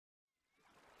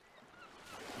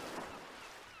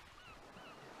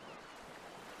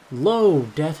Lo!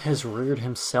 Death has reared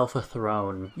himself a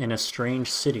throne in a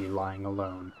strange city lying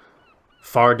alone.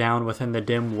 Far down within the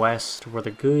dim west, where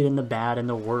the good and the bad and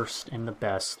the worst and the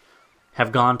best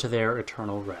have gone to their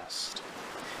eternal rest.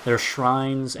 Their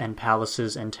shrines and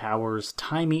palaces and towers,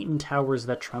 time-eaten towers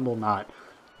that tremble not,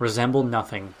 resemble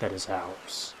nothing that is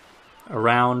ours.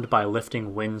 Around, by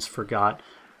lifting winds forgot,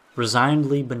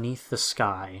 resignedly beneath the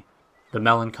sky, the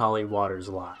melancholy waters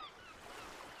lie.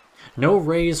 No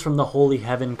rays from the holy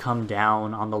heaven come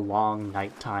down on the long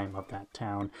night time of that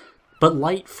town, but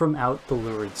light from out the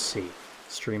lurid sea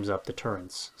streams up the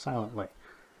torrents silently,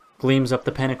 gleams up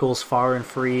the pinnacles far and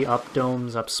free, up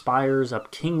domes, up spires,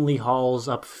 up kingly halls,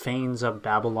 up fanes of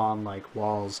Babylon-like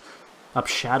walls, up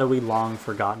shadowy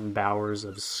long-forgotten bowers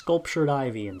of sculptured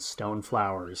ivy and stone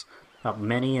flowers, up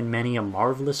many and many a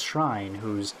marvelous shrine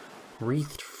whose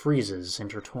wreathed friezes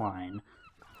intertwine.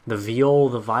 The viol,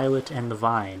 the violet, and the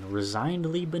vine,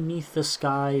 resignedly beneath the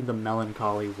sky the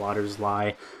melancholy waters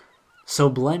lie. So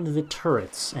blend the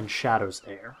turrets and shadows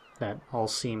there, that all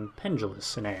seem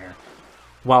pendulous in air,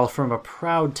 while from a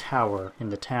proud tower in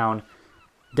the town,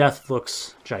 death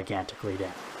looks gigantically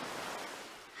down.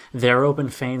 Their open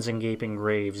fanes and gaping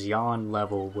graves yawn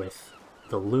level with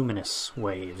the luminous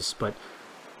waves, but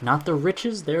not the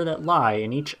riches there that lie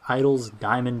in each idol's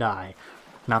diamond eye.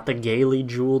 Not the gaily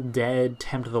jeweled dead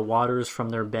tempt the waters from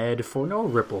their bed, for no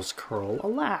ripples curl,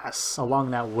 alas,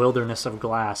 along that wilderness of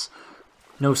glass.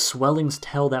 No swellings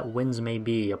tell that winds may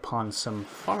be upon some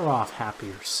far-off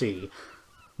happier sea.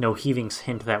 No heavings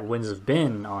hint that winds have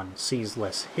been on seas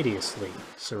less hideously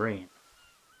serene.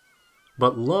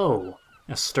 But lo!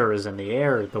 A stir is in the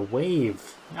air, the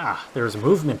wave, there's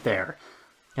movement there,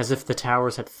 as if the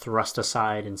towers had thrust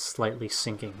aside in slightly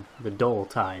sinking the dull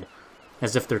tide,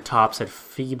 as if their tops had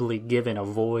feebly given a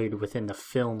void within the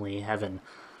filmy heaven.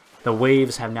 The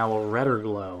waves have now a redder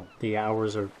glow, the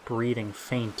hours are breathing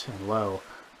faint and low,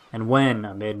 and when,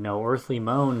 amid no earthly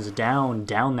moans, down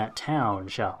that town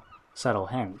shall settle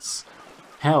hence,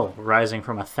 hell, rising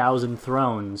from 1,000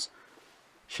 thrones,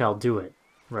 shall do it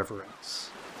reverence.